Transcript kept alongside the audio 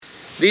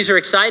These are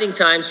exciting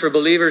times for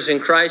believers in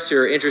Christ who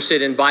are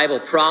interested in Bible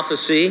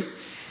prophecy.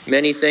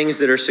 Many things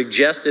that are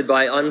suggested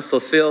by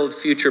unfulfilled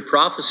future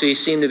prophecy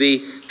seem to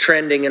be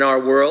trending in our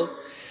world.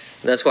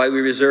 And that's why we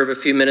reserve a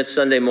few minutes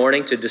Sunday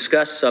morning to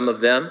discuss some of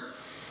them.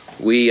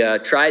 We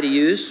try to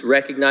use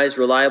recognized,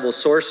 reliable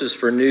sources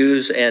for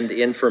news and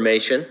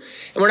information.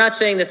 And we're not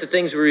saying that the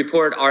things we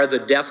report are the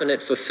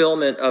definite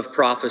fulfillment of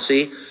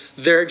prophecy.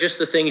 They're just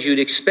the things you'd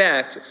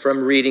expect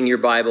from reading your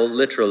Bible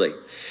literally.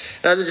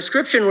 Now, the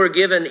description we're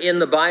given in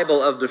the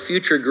Bible of the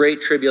future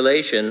Great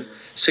Tribulation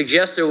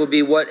suggests there will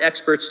be what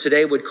experts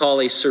today would call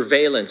a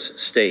surveillance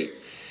state.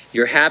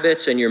 Your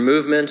habits and your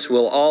movements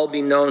will all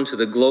be known to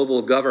the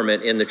global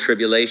government in the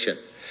tribulation.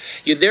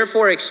 You'd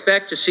therefore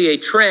expect to see a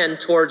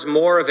trend towards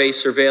more of a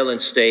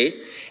surveillance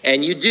state,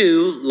 and you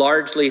do,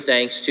 largely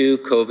thanks to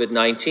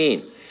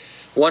COVID-19.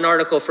 One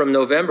article from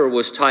November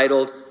was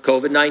titled,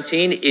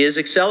 "COVID-19 is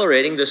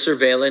Accelerating the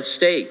Surveillance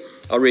State."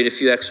 I'll read a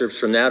few excerpts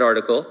from that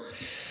article.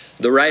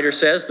 The writer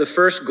says, "The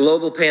first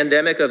global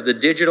pandemic of the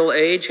digital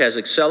age has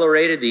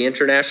accelerated the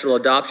international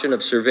adoption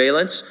of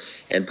surveillance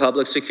and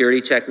public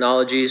security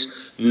technologies,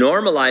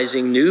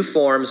 normalizing new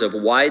forms of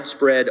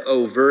widespread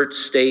overt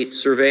state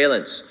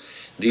surveillance.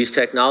 These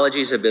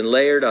technologies have been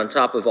layered on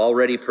top of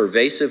already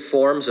pervasive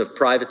forms of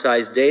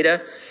privatized data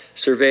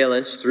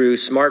surveillance through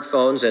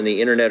smartphones and the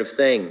Internet of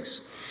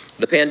Things.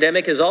 The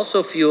pandemic has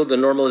also fueled the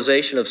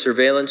normalization of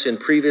surveillance in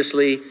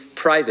previously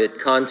private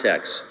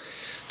contexts.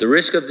 The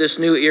risk of this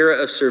new era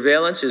of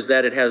surveillance is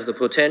that it has the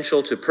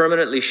potential to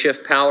permanently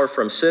shift power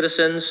from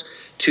citizens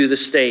to the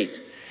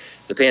state.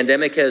 The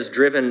pandemic has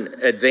driven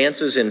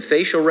advances in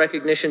facial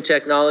recognition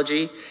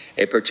technology,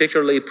 a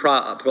particularly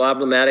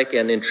problematic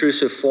and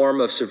intrusive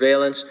form of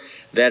surveillance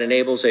that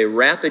enables a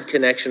rapid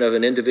connection of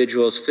an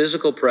individual's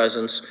physical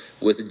presence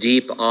with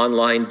deep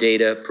online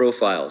data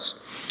profiles.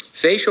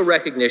 Facial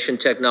recognition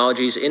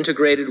technologies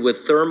integrated with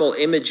thermal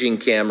imaging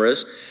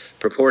cameras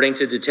purporting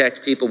to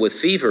detect people with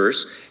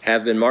fevers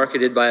have been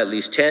marketed by at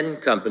least 10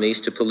 companies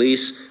to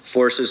police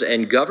forces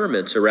and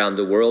governments around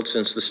the world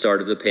since the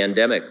start of the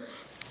pandemic.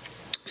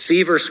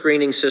 Fever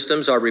screening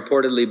systems are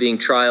reportedly being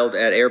trialed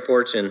at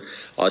airports in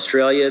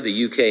Australia, the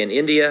UK, and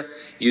India,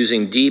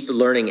 using deep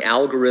learning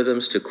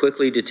algorithms to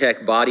quickly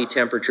detect body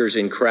temperatures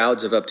in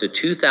crowds of up to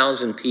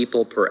 2,000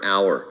 people per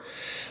hour.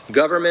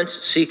 Governments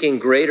seeking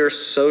greater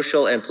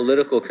social and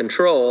political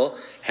control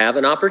have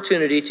an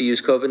opportunity to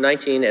use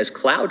COVID-19 as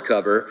cloud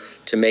cover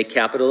to make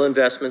capital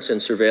investments in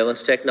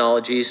surveillance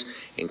technologies,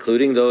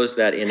 including those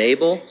that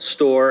enable,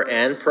 store,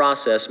 and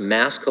process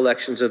mass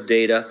collections of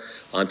data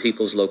on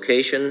people's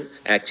location,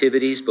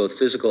 activities, both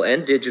physical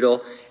and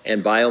digital,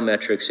 and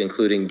biometrics,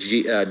 including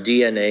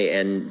DNA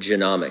and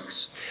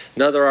genomics.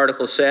 Another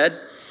article said,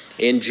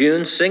 in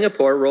June,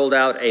 Singapore rolled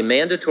out a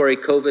mandatory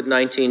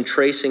COVID-19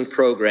 tracing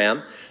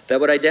program that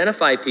would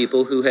identify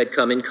people who had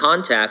come in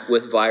contact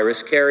with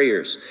virus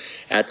carriers.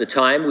 At the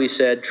time, we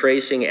said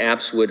tracing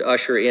apps would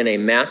usher in a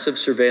massive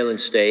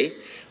surveillance state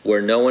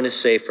where no one is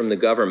safe from the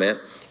government.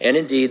 And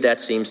indeed, that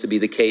seems to be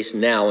the case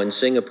now in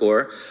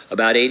Singapore.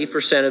 About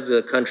 80% of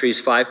the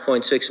country's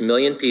 5.6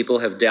 million people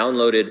have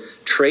downloaded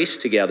Trace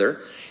Together.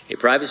 A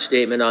privacy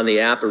statement on the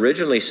app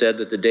originally said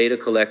that the data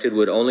collected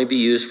would only be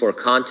used for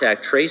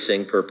contact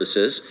tracing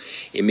purposes.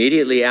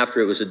 Immediately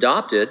after it was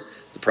adopted,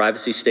 the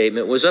privacy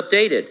statement was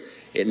updated.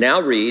 It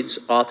now reads,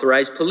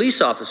 authorized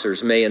police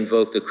officers may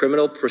invoke the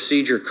Criminal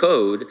Procedure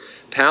Code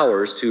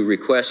powers to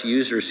request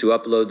users to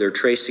upload their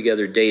Trace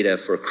Together data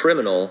for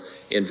criminal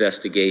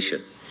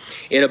investigation.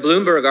 In a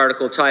Bloomberg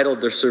article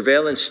titled, "The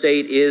Surveillance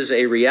State is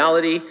a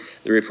Reality,"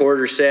 the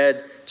reporter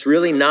said, it's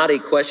really not a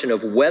question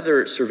of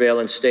whether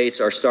surveillance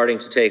states are starting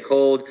to take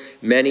hold.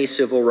 Many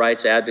civil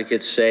rights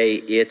advocates say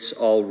it's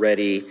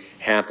already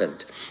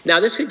happened. Now,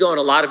 this could go in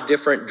a lot of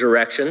different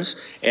directions,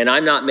 and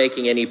I'm not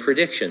making any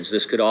predictions.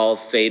 This could all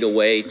fade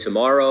away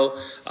tomorrow.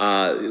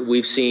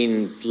 We've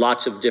seen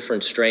lots of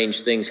different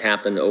strange things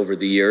happen over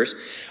the years.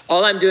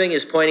 All I'm doing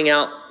is pointing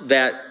out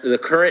that the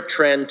current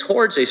trend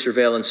towards a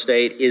surveillance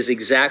state is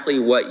exactly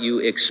what you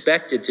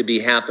expected to be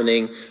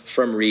happening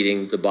from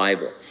reading the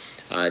Bible.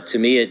 To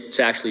me, it's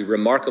actually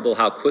remarkable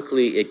how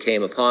quickly it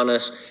came upon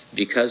us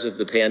because of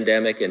the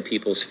pandemic and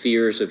people's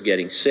fears of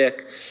getting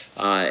sick.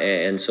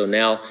 And so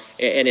now,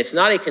 and it's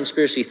not a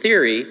conspiracy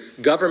theory,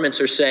 governments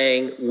are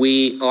saying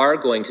we are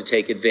going to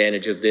take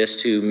advantage of this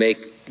to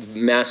make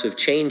massive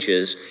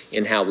changes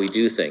in how we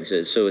do things.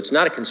 So it's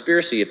not a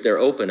conspiracy if they're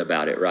open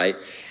about it, right?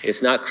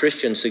 It's not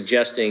Christians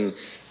suggesting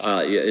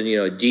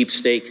a deep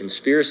state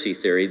conspiracy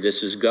theory.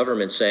 This is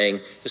government saying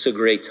it's a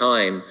great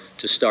time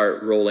to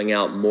start rolling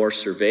out more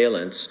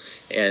surveillance,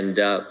 and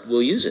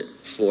we'll use it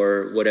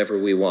for whatever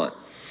we want.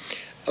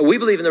 We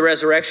believe in the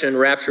resurrection and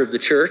rapture of the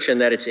church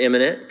and that it's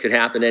imminent. It could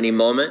happen any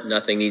moment.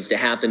 Nothing needs to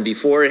happen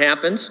before it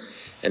happens,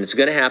 and it's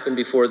going to happen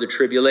before the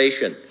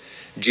tribulation.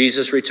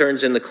 Jesus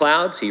returns in the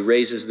clouds. He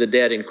raises the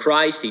dead in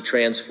Christ. He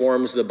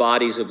transforms the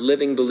bodies of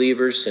living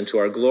believers into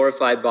our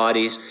glorified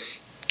bodies,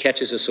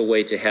 catches us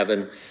away to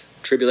heaven.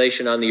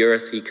 Tribulation on the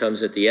earth, he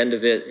comes at the end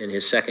of it in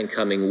his second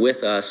coming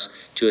with us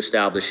to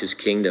establish his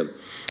kingdom.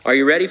 Are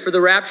you ready for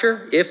the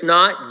rapture? If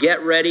not,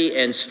 get ready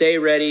and stay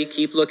ready.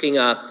 Keep looking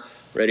up.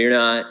 Ready or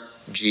not,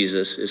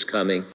 Jesus is coming.